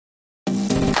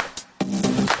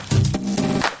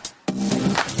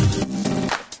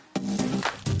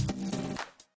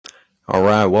All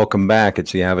right, welcome back.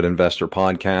 It's the Avid Investor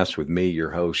Podcast with me,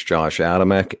 your host, Josh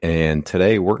Adamek. And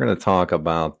today we're going to talk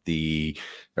about I'm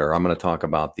going to talk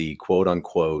about the quote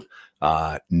unquote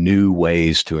new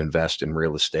ways to invest in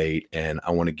real estate. And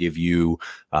I want to give you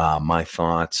my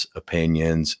thoughts,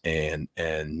 opinions, and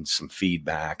some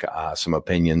feedback, some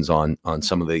opinions on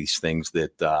some of these things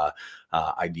that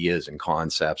ideas and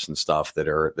concepts and stuff that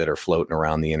are floating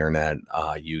around the internet,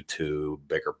 YouTube,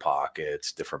 Bigger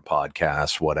Pockets, different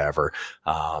podcasts, whatever.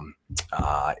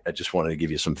 I just wanted to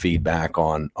give you some feedback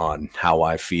on how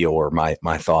I feel or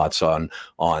my thoughts on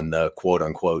the quote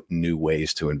unquote new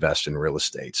ways to invest in real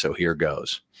estate. So here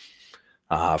goes.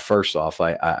 First off,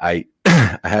 I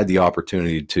I had the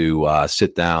opportunity to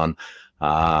sit down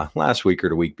last week or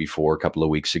the week before, a couple of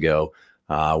weeks ago,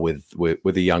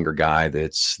 with a younger guy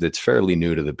that's fairly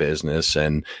new to the business,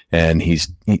 and he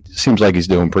seems like he's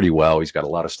doing pretty well. He's got a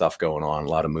lot of stuff going on, a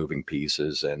lot of moving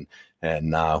pieces, and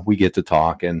we get to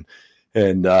talk, and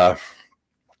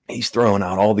he's throwing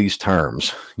out all these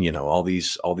terms, all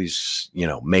these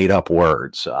made up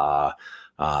words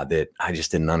that I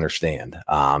just didn't understand.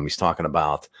 He's talking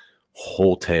about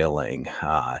wholesaling,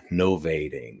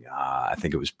 novating, I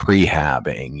think it was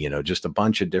prehabbing, just a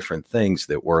bunch of different things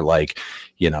that were like,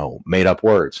 made up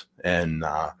words. And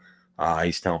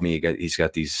he's telling me he's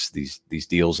got these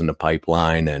deals in the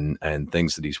pipeline and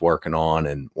things that he's working on.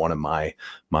 And one of my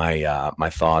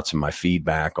thoughts and my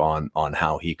feedback on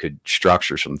how he could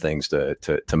structure some things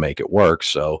to make it work.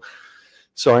 So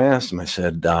I asked him, I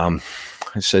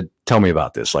said, tell me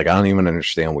about this. Like, I don't even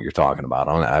understand what you're talking about.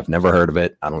 I've never heard of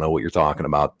it. I don't know what you're talking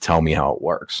about. Tell me how it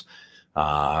works.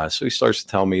 So he starts to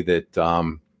tell me that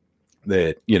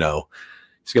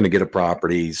he's going to get a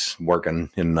property. He's working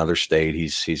in another state.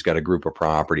 He's got a group of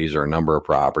properties or a number of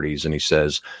properties. And he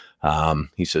says,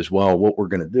 well, what we're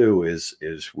going to do is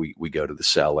we go to the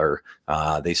seller.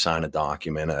 They sign a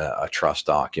document, a trust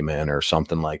document or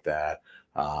something like that.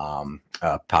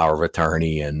 Power of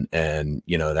attorney, and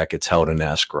that gets held in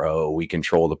escrow. We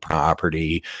control the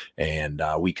property, and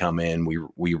we come in,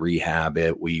 we rehab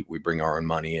it, we bring our own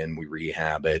money in, we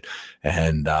rehab it,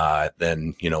 and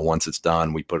then once it's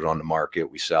done, we put it on the market,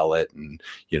 we sell it, and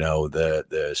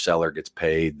the seller gets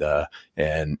paid,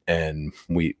 and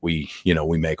we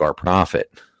make our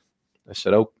profit. I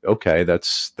said, oh, okay,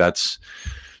 that's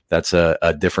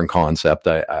a different concept.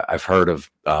 I've heard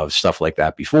of stuff like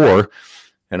that before.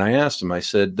 And I asked him, I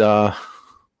said,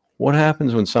 what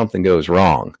happens when something goes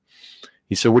wrong?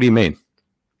 He said, what do you mean?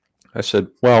 I said,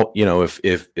 well,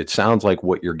 if it sounds like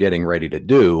what you're getting ready to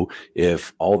do,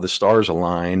 if all the stars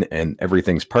align and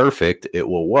everything's perfect, it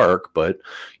will work. But,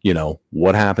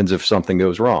 what happens if something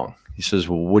goes wrong? He says,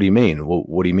 well, what do you mean? Well,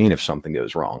 what do you mean if something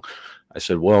goes wrong? I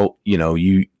said, well,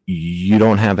 you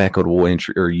don't have equitable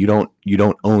interest, or you don't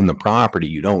own the property.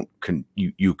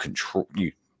 You control,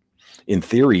 in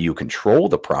theory, you control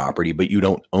the property, but you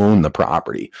don't own the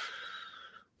property.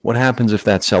 What happens if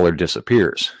that seller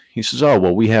disappears? He says, oh,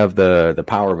 well, we have the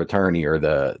power of attorney or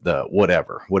the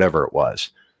whatever it was.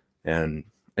 And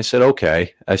I said,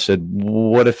 okay. I said,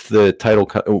 what if the title,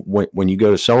 when you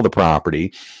go to sell the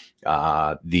property,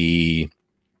 the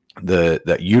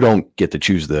you don't get to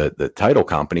choose the title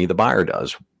company, the buyer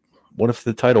does. What if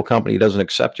the title company doesn't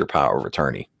accept your power of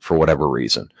attorney for whatever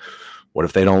reason? What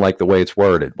if they don't like the way it's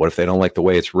worded? What if they don't like the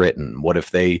way it's written? What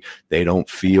if they don't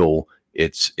feel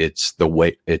it's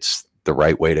the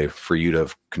right way for you to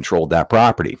have controlled that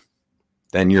property?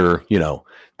 Then you're,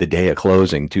 the day of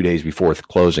closing, 2 days before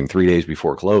closing, 3 days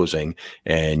before closing,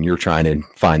 and you're trying to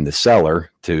find the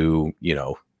seller to,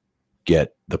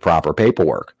 get the proper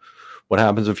paperwork. What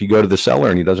happens if you go to the seller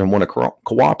and he doesn't want to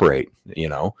cooperate?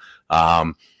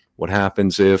 What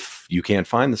happens if you can't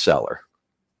find the seller?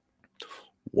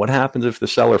 What happens if the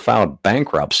seller filed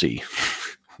bankruptcy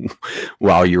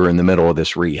while you're in the middle of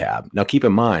this rehab? Now, keep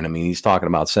in mind, he's talking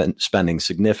about spending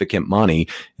significant money,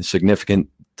 significant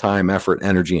time, effort,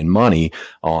 energy, and money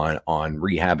on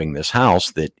rehabbing this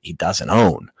house that he doesn't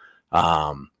own.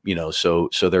 So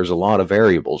there's a lot of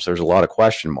variables. There's a lot of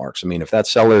question marks. If that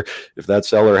seller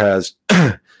has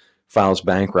files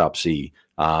bankruptcy,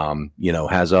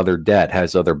 has other debt,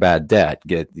 has other bad debt,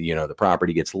 the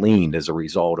property gets liened as a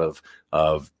result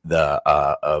of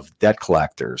debt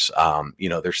collectors.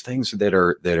 There's things that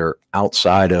are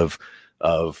outside of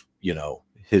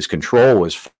his control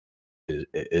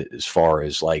as far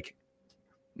as like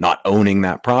not owning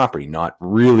that property, not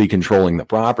really controlling the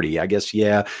property. I guess,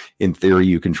 yeah, in theory,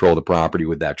 you control the property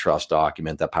with that trust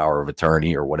document, that power of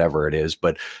attorney or whatever it is,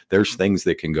 but there's things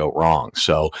that can go wrong.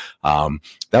 So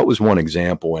that was one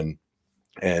example. And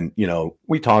And,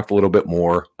 we talked a little bit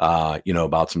more,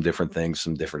 about some different things,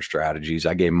 some different strategies.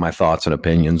 I gave him my thoughts and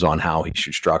opinions on how he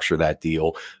should structure that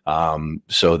deal,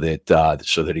 so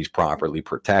that he's properly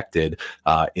protected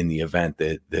in the event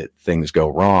that things go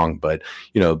wrong. But,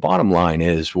 bottom line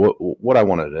is what I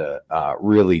wanted to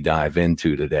really dive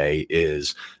into today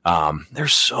is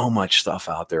there's so much stuff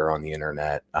out there on the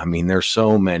internet. I mean, there's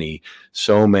so many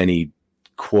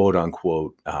quote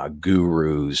unquote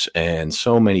gurus and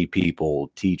so many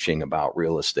people teaching about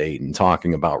real estate and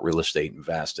talking about real estate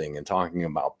investing and talking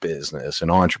about business and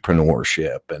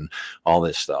entrepreneurship and all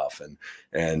this stuff.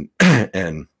 And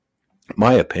and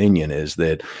my opinion is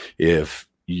that if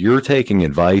you're taking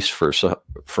advice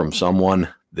from someone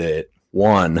that,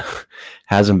 one,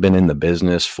 hasn't been in the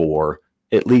business for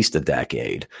at least a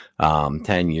decade,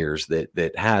 10 years,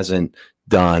 that hasn't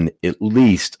done at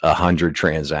least 100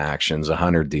 transactions,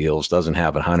 100 deals, doesn't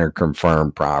have 100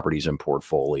 confirmed properties in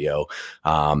portfolio,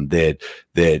 that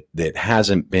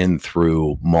hasn't been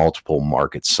through multiple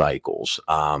market cycles.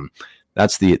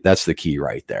 That's the key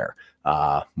right there.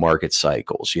 Market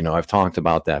cycles. I've talked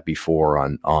about that before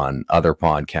on other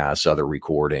podcasts, other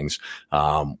recordings,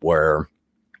 where,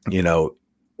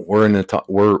 we're in the top,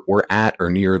 we're at or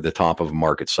near the top of a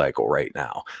market cycle right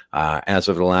now. As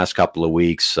of the last couple of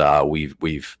weeks,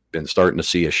 we've been starting to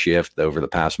see a shift over the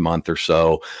past month or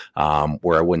so,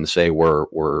 where I wouldn't say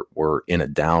we're in a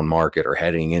down market or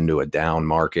heading into a down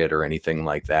market or anything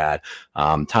like that.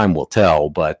 Time will tell,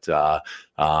 but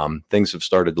things have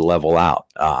started to level out.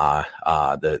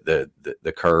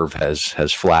 The curve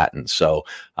has flattened. So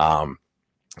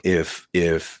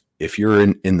if you're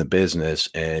in the business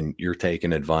and you're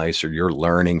taking advice or you're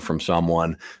learning from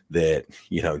someone that,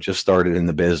 just started in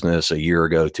the business a year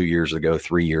ago, 2 years ago,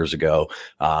 3 years ago,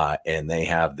 and they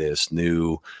have this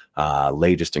new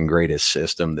latest and greatest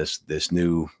system, this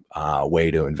new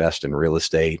way to invest in real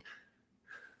estate,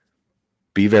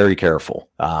 be very careful,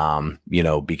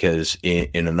 because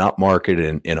in an up market,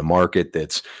 in a market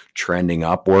that's trending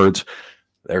upwards,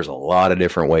 there's a lot of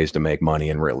different ways to make money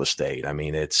in real estate. I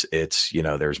mean, it's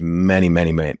there's many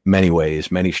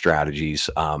ways, many strategies,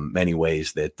 many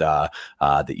ways that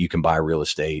you can buy real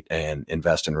estate and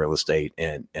invest in real estate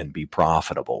and be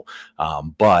profitable.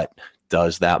 But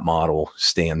does that model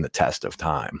stand the test of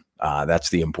time?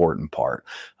 That's the important part.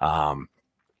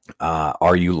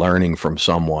 Are you learning from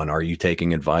someone? Are you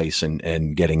taking advice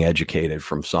and getting educated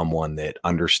from someone that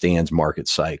understands market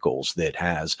cycles, that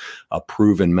has a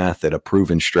proven method, a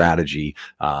proven strategy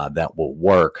that will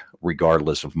work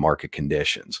regardless of market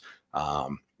conditions?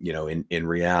 In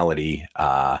reality,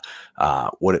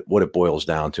 what it boils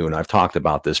down to, and I've talked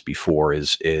about this before,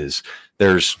 is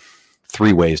there's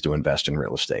three ways to invest in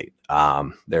real estate.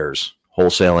 There's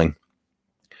wholesaling,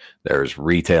 there's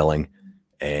retailing,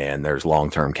 and there's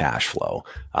long-term cash flow.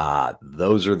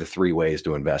 Those are the three ways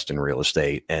to invest in real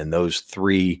estate. And those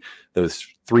three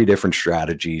different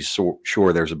strategies. So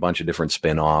sure, there's a bunch of different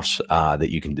spin-offs that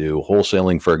you can do.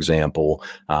 Wholesaling, for example,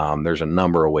 there's a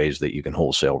number of ways that you can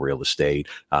wholesale real estate.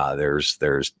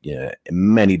 There's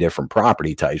many different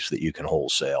property types that you can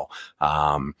wholesale.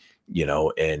 And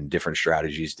different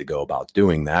strategies to go about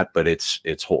doing that. But it's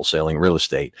wholesaling real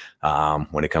estate.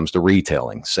 When it comes to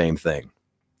retailing, same thing.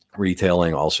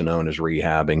 Retailing, also known as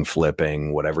rehabbing,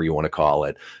 flipping, whatever you want to call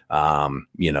it.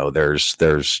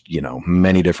 There's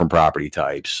many different property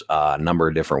types, a number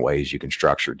of different ways you can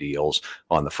structure deals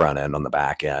on the front end, on the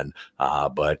back end.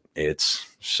 But it's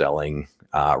selling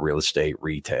real estate,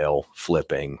 retail,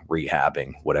 flipping,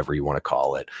 rehabbing, whatever you want to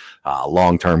call it.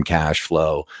 Long-term cash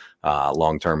flow.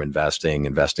 Long-term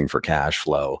investing for cash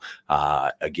flow.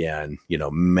 Again,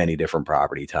 many different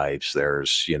property types.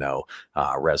 There's,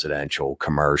 residential,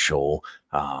 commercial,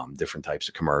 different types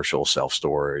of commercial,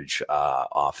 self-storage,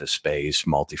 office space,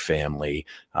 multifamily,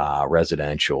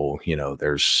 residential,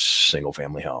 there's single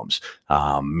family homes,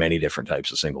 many different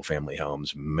types of single family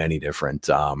homes, many different,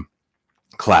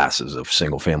 classes of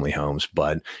single family homes,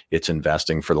 but it's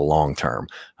investing for the long term.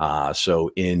 So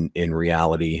in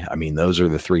reality, I mean, those are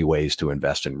the three ways to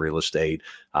invest in real estate.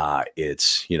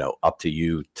 It's, up to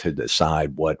you to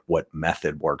decide what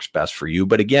method works best for you.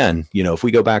 But again, if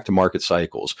we go back to market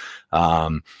cycles,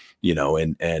 and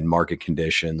market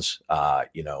conditions,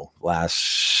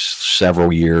 last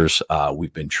several years,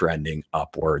 we've been trending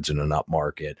upwards in an up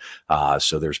market.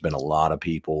 So there's been a lot of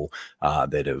people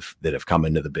that have come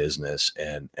into the business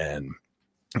and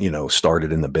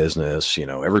started in the business.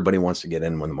 Everybody wants to get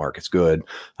in when the market's good,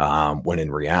 when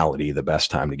in reality, the best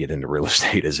time to get into real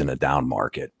estate is in a down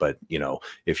market. But,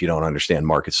 if you don't understand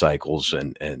market cycles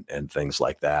and things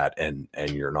like that, and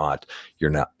you're not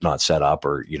set up,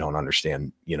 or you don't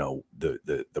understand,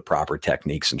 the proper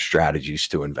techniques and strategies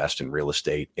to invest in real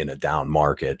estate in a down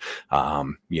market,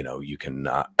 you can,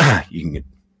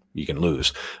 you can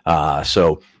lose.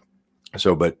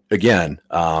 But again,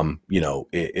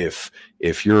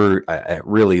 if you're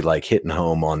really like hitting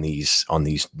home on these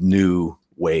new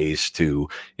ways to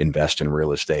invest in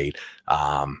real estate,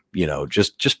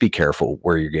 just be careful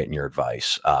where you're getting your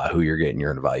advice, who you're getting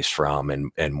your advice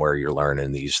from, and where you're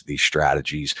learning these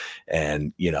strategies.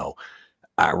 And,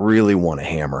 I really want to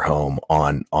hammer home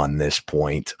on this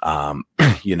point.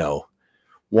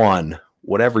 One,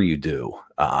 whatever you do,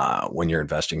 when you're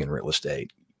investing in real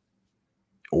estate,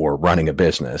 or running a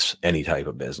business, any type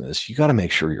of business, you got to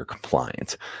make sure you're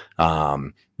compliant.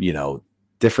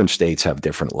 Different states have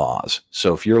different laws.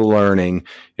 So if you're learning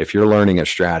a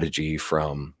strategy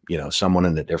from, someone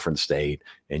in a different state,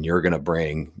 and you're going to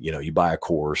bring, you buy a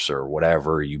course or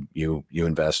whatever, you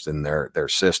invest in their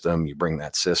system, you bring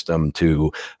that system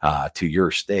to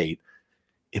your state,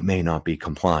 it may not be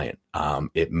compliant.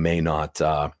 It may not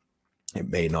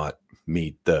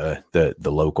meet the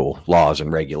local laws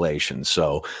and regulations.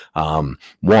 So,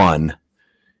 one,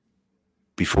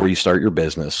 before you start your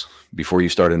business, before you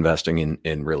start investing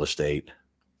in real estate,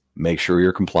 make sure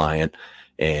you're compliant,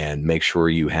 and make sure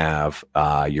you have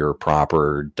your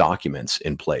proper documents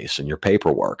in place and your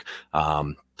paperwork.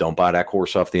 Don't buy that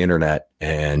course off the internet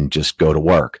and just go to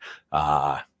work.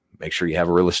 Make sure you have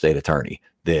a real estate attorney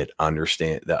that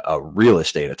understands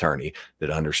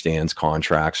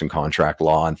contracts and contract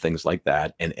law and things like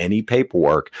that. And any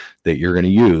paperwork that you're going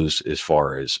to use as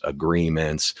far as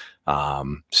agreements,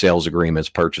 sales agreements,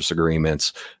 purchase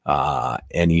agreements,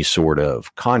 any sort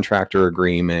of contractor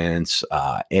agreements,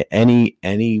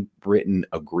 any written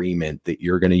agreement that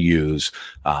you're going to use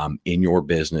in your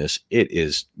business, it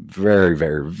is very,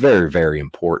 very, very, very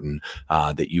important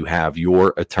that you have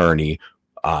your attorney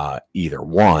either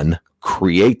one,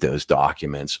 create those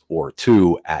documents, or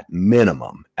two, at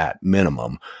minimum,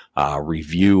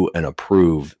 review and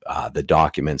approve the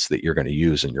documents that you're going to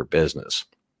use in your business.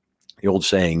 The old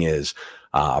saying is,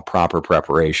 proper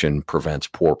preparation prevents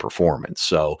poor performance.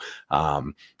 So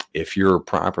if you're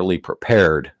properly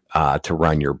prepared to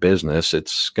run your business,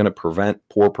 it's going to prevent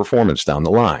poor performance down the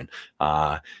line.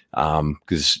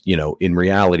 Because, in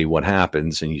reality, what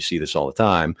happens, and you see this all the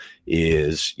time,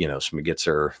 is, somebody gets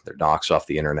their docs off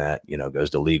the internet,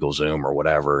 goes to LegalZoom or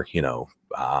whatever,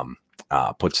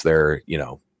 puts their,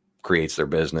 creates their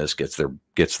business, gets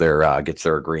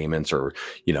their agreements, or,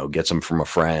 gets them from a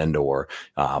friend, or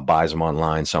buys them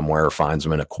online somewhere, finds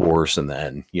them in a course, and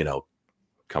then,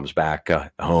 comes back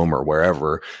home or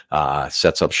wherever,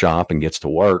 sets up shop and gets to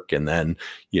work. And then,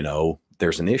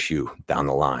 there's an issue down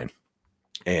the line.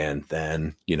 And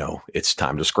then, it's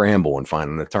time to scramble and find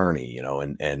an attorney,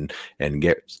 and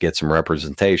get some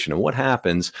representation. And what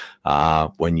happens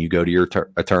when you go to your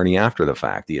attorney after the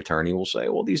fact? The attorney will say,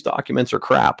 well, these documents are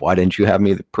crap. Why didn't you have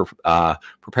me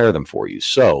prepare them for you?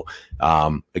 So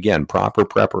again, proper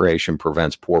preparation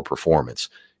prevents poor performance.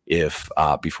 If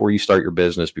before you start your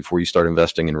business, before you start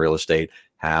investing in real estate,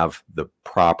 have the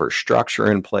proper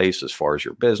structure in place as far as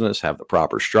your business, have the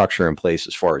proper structure in place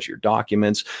as far as your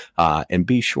documents, and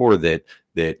be sure that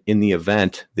in the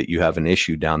event that you have an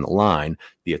issue down the line,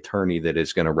 the attorney that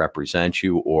is going to represent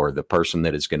you, or the person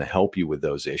that is going to help you with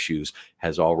those issues,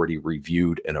 has already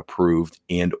reviewed and approved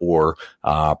and or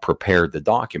prepared the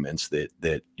documents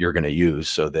that you're going to use,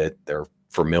 so that they're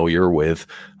familiar with,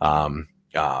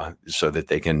 so that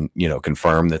they can,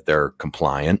 confirm that they're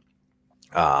compliant.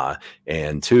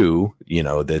 And two,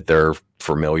 that they're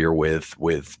familiar with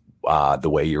the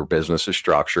way your business is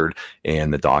structured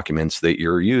and the documents that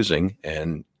you're using.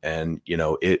 And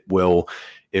it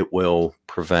will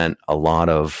prevent a lot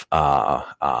of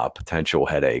potential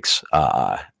headaches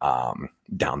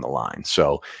down the line.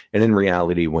 So, and in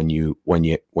reality, when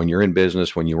you're in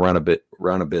business, when you run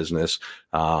a business,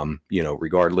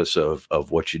 regardless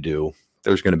of what you do,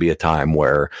 there's going to be a time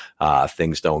where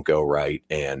things don't go right,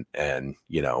 and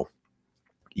you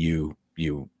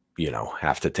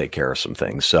have to take care of some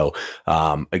things. So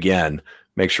again,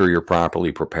 make sure you're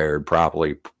properly prepared,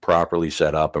 properly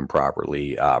set up, and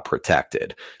properly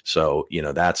protected. So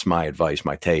that's my advice,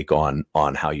 my take on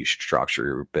how you should structure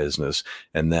your business.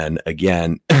 And then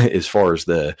again, as far as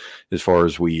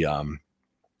we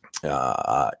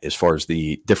as far as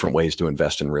the different ways to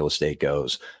invest in real estate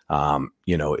goes,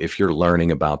 if you're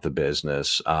learning about the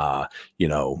business,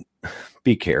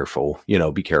 be careful,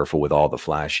 be careful with all the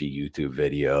flashy YouTube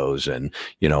videos and,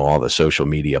 all the social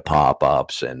media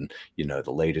pop-ups and,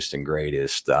 the latest and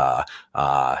greatest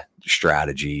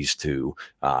strategies to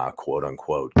quote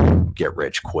unquote, get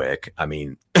rich quick. I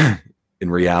mean, in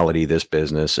reality, this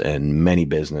business and many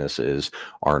businesses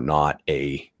are not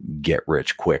a get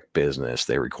rich quick business.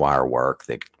 They require work.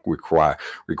 They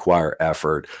require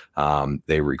effort.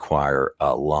 They require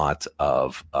a lot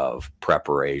of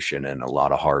preparation and a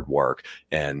lot of hard work.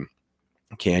 And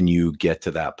can you get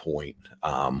to that point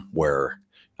where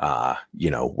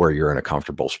you're in a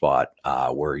comfortable spot,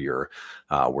 where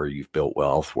you've built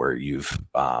wealth, where you've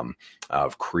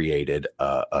created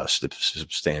a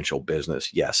substantial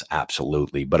business? Yes,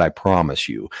 absolutely. But I promise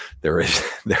you, there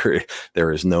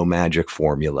is no magic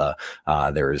formula.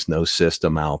 There is no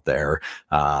system out there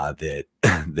that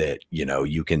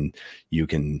you can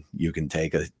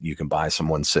buy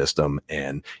someone's system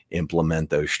and implement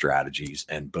those strategies,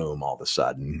 and boom, all of a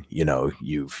sudden,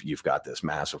 you've got this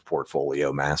massive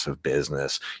portfolio, massive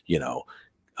business,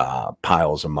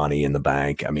 piles of money in the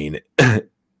bank. I mean,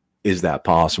 is that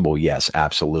possible? Yes,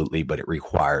 absolutely. But it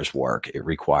requires work. It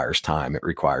requires time. It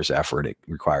requires effort. It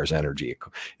requires energy.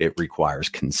 It requires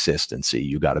consistency.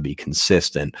 You got to be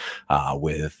consistent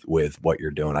with what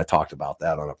you're doing. I talked about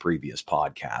that on a previous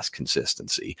podcast,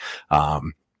 consistency.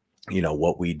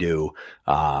 What we do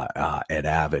at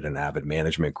Avid and Avid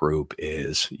Management Group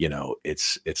is,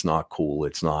 it's not cool.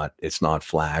 It's not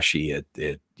flashy.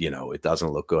 It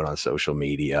doesn't look good on social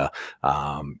media,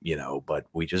 but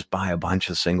we just buy a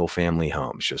bunch of single family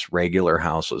homes, just regular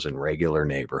houses in regular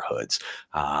neighborhoods,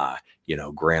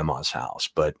 grandma's house.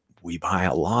 But we buy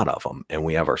a lot of them, and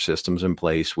we have our systems in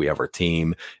place. We have our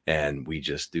team, and we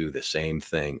just do the same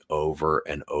thing over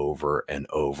and over and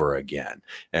over again.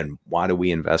 And why do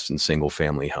we invest in single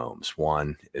family homes?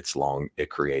 One, it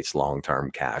creates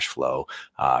long-term cash flow.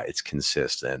 It's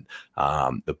consistent.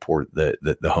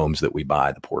 The homes that we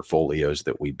buy, the portfolios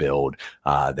that we build,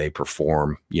 they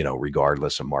perform,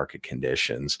 regardless of market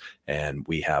conditions. And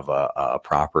we have a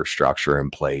proper structure in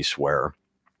place where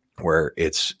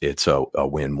it's a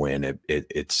win-win.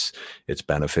 It's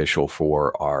beneficial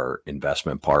for our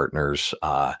investment partners,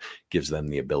 gives them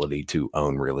the ability to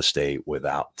own real estate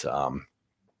without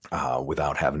having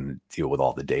to deal with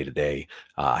all the day-to-day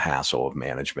hassle of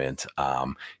management,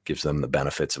 gives them the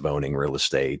benefits of owning real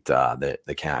estate,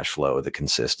 the cash flow, the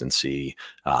consistency,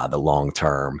 the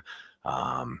long-term,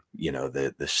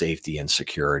 the safety and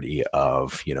security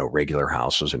of, regular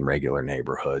houses and regular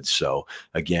neighborhoods. So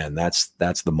again, that's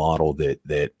the model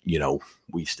that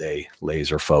we stay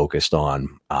laser focused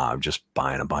on, just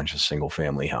buying a bunch of single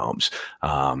family homes.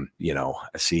 I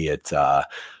see it.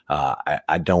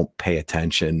 I don't pay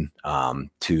attention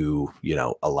to,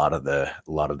 a lot of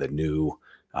the new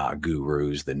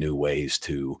gurus, the new ways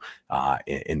to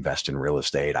invest in real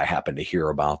estate. I happen to hear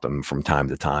about them from time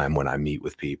to time when I meet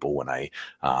with people, when I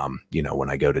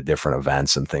go to different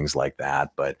events and things like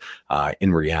that. But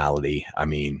in reality, I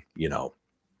mean,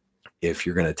 if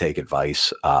you're going to take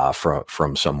advice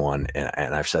from someone,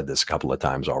 and I've said this a couple of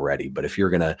times already, but if you're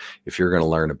going to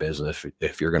learn a business,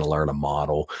 if you're going to learn a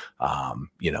model,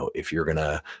 if you're going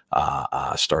to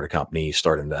start a company,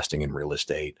 start investing in real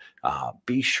estate,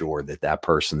 be sure that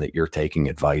person that you're taking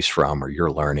advice from or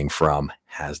you're learning from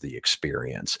has the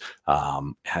experience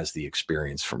from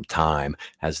time,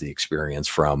 has the experience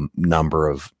from number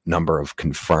of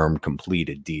confirmed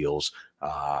completed deals,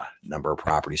 number of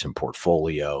properties in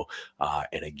portfolio.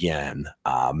 And again,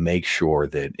 make sure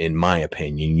that, in my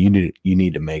opinion, you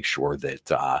need to make sure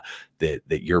that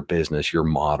your business, your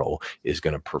model is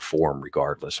going to perform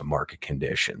regardless of market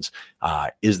conditions.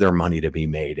 Is there money to be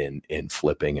made in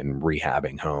flipping and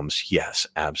rehabbing homes? Yes,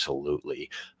 absolutely.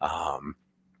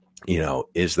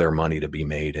 Is there money to be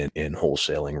made in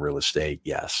wholesaling real estate?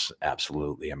 Yes,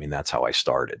 absolutely. I mean, that's how I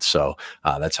started. So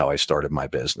that's how I started my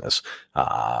business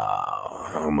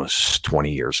almost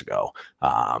 20 years ago.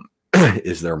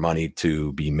 Is there money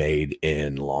to be made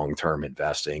in long-term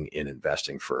investing,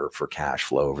 for cash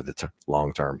flow over the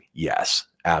long term? Yes,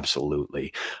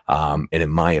 absolutely. And in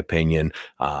my opinion,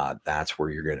 that's where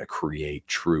you're going to create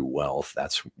true wealth.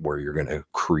 That's where you're going to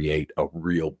create a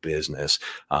real business,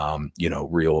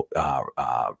 real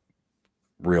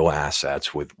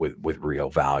assets with real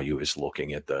value, is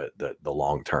looking at the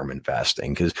long-term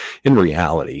investing. Because in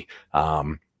reality,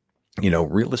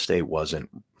 real estate wasn't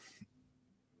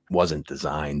wasn't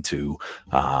designed to,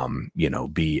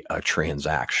 be a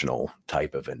transactional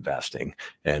type of investing.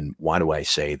 And why do I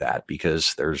say that?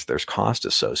 Because there's cost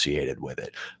associated with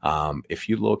it. If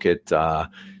you look at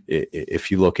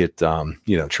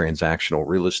transactional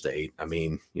real estate, I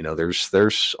mean,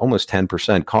 there's almost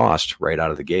 10% cost right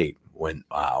out of the gate when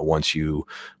once you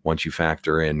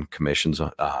factor in commissions,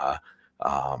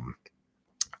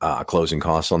 closing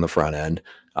costs on the front end.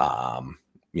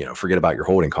 Forget about your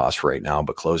holding costs right now,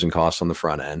 but closing costs on the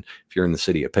front end. If you're in the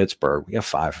city of Pittsburgh, we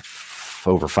have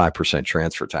over 5%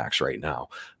 transfer tax right now.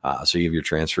 So you have your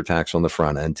transfer tax on the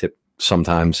front end,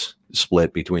 sometimes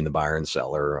split between the buyer and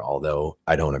seller, although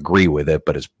I don't agree with it,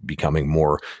 but it's becoming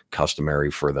more customary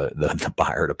for the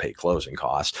buyer to pay closing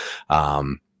costs.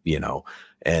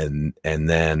 And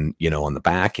then, on the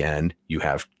back end, you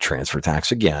have transfer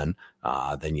tax again.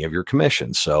 Then you have your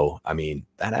commission. So, I mean,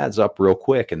 that adds up real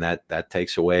quick, and that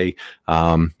takes away,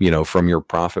 from your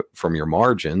profit, from your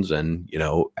margins, and,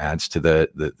 adds to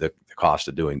the cost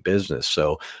of doing business.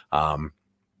 So,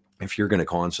 if you're going to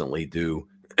constantly do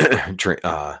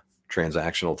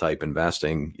transactional type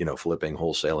investing, flipping,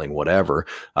 wholesaling, whatever,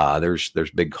 there's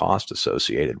big cost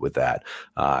associated with that.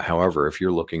 However, if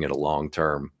you're looking at a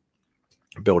long-term,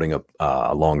 building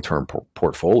a long-term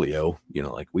portfolio,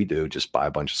 like we do, just buy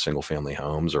a bunch of single family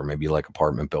homes, or maybe like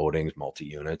apartment buildings,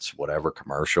 multi-units, whatever,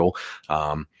 commercial,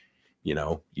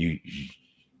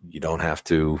 you don't have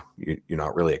to, you're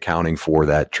not really accounting for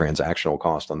that transactional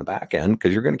cost on the back end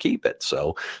because you're going to keep it.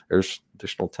 So there's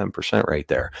additional 10% right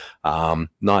there.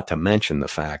 Not to mention the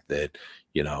fact that,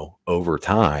 over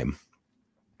time,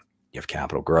 you have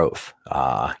capital growth,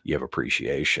 you have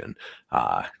appreciation,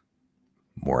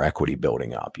 more equity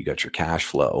building up. You got your cash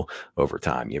flow over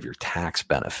time. You have your tax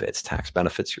benefits. Tax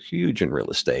benefits are huge in real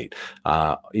estate.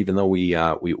 Even though we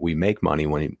make money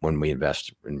when we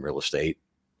invest in real estate,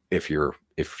 if you're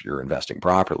investing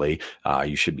properly,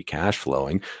 you should be cash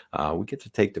flowing. We get to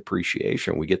take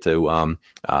depreciation. We get to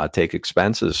take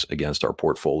expenses against our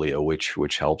portfolio,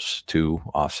 which helps to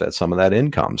offset some of that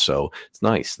income. So it's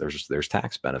nice. There's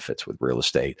tax benefits with real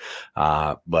estate.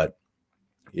 But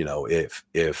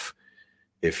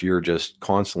if you're just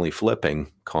constantly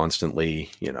flipping,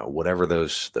 whatever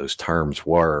those terms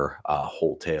were,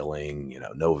 wholetailing,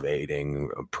 novating,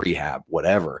 prehab,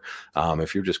 whatever,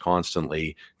 if you're just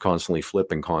constantly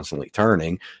flipping, constantly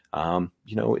turning,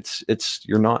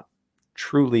 you're not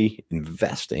truly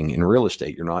investing in real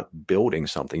estate. You're not building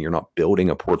something. You're not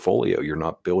building a portfolio. You're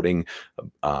not building,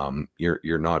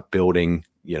 you're not building,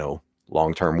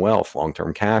 long-term wealth,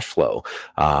 long-term cash flow.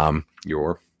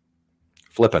 You're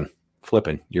flipping.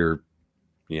 You're,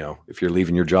 if you're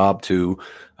leaving your job to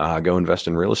go invest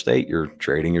in real estate, you're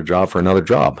trading your job for another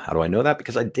job. How do I know that?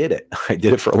 Because I did it. I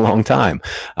did it for a long time.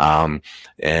 And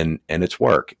it's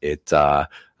work.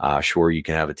 Sure, you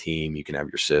can have a team, you can have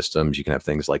your systems, you can have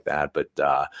things like that. But,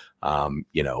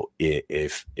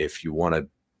 if you want to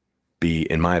be,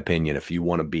 in my opinion, if you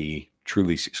want to be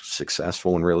truly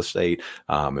successful in real estate,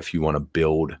 if you want to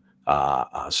build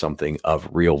something of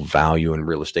real value in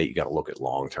real estate, you got to look at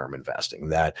long-term investing.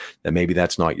 That maybe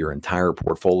that's not your entire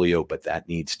portfolio, but that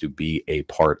needs to be a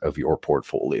part of your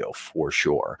portfolio for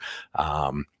sure.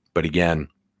 But again,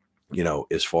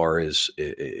 as far as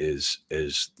the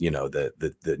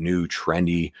new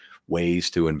trendy ways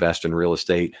to invest in real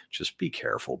estate, just be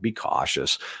careful, be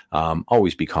cautious.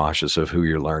 Always be cautious of who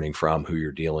you're learning from, who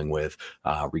you're dealing with,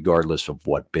 regardless of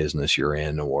what business you're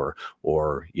in or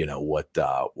what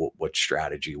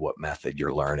strategy, what method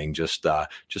you're learning. Just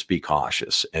be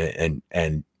cautious.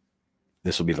 And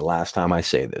this will be the last time I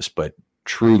say this, but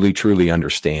truly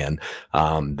understand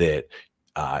that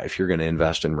if you're going to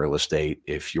invest in real estate,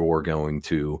 if you're going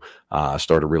to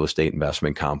start a real estate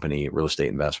investment company, real estate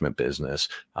investment business,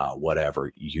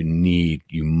 whatever,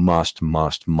 you must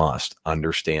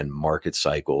understand market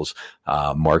cycles,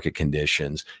 market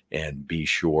conditions, and be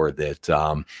sure that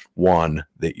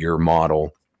that your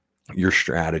model, your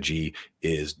strategy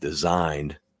is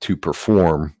designed to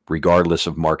perform regardless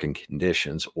of market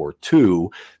conditions, or two,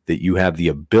 that you have the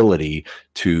ability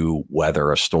to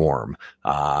weather a storm,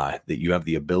 that you have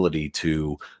the ability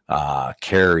to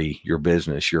carry your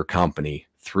business, your company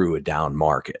through a down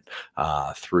market,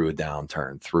 through a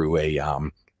downturn, through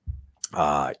a,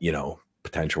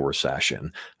 potential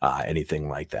recession, anything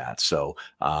like that. So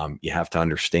you have to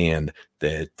understand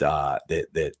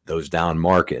that those down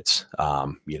markets,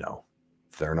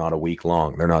 they're not a week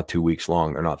long. They're not 2 weeks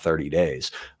long. They're not 30 days.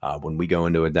 When we go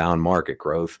into a down market,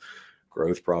 growth,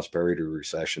 prosperity,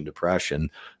 recession,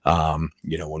 depression,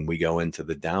 when we go into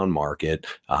the down market,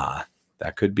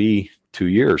 that could be 2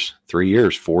 years, 3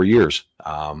 years, 4 years.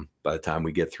 By the time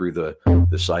we get through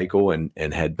the cycle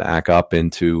and head back up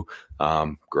into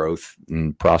growth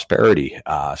and prosperity.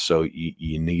 So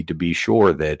you need to be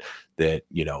sure that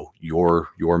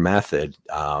your method,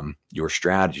 your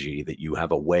strategy, that you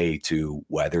have a way to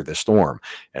weather the storm.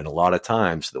 And a lot of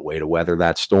times the way to weather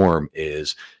that storm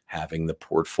is having the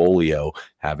portfolio,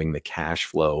 having the cash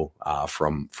flow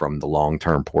from the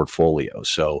long-term portfolio.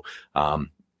 So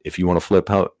if you want to flip,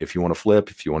 if you want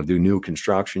to do new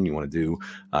construction, you want to do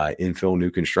infill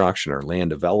new construction or land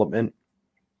development,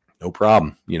 no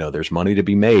problem. There's money to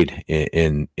be made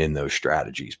in those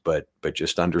strategies, but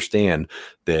just understand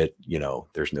that,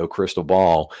 there's no crystal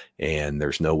ball and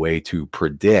there's no way to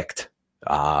predict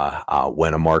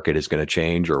when a market is going to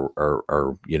change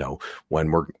or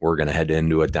when we're going to head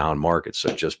into a down market.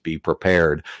 So just be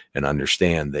prepared and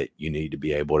understand that you need to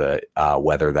be able to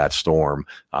weather that storm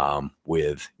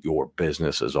with your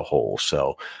business as a whole.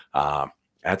 So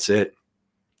that's it.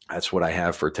 That's what I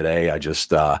have for today. I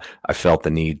just I felt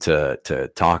the need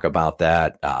to talk about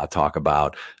that, talk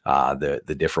about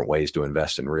the different ways to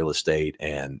invest in real estate,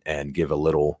 and give a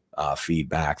little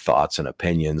feedback, thoughts, and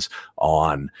opinions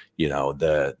on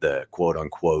the quote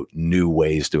unquote new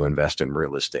ways to invest in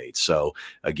real estate. So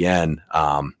again,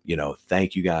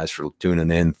 thank you guys for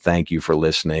tuning in. Thank you for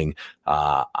listening.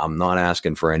 I'm not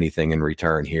asking for anything in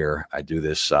return here. I do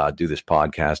this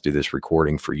podcast, do this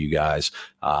recording for you guys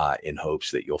in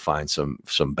hopes that you'll find some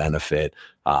benefit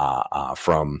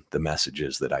from the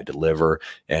messages that I deliver.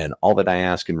 And all that I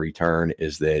ask in return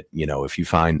is that, if you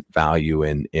find value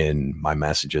in my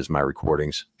messages, my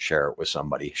recordings, share it with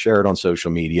somebody, share it on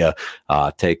social media,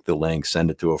 take the link,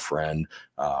 send it to a friend,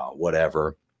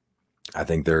 whatever. I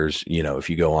think there's, if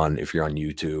you're on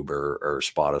YouTube or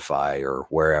Spotify or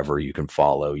wherever you can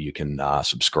follow, you can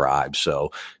subscribe.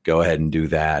 So go ahead and do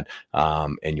that.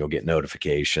 And you'll get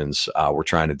notifications. We're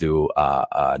trying to do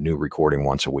a new recording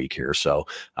once a week here. So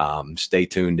stay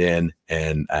tuned in,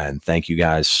 and thank you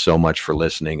guys so much for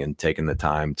listening and taking the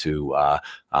time to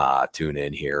tune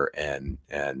in here. And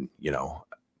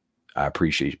I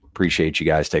appreciate you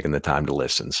guys taking the time to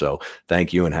listen. So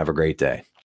thank you and have a great day.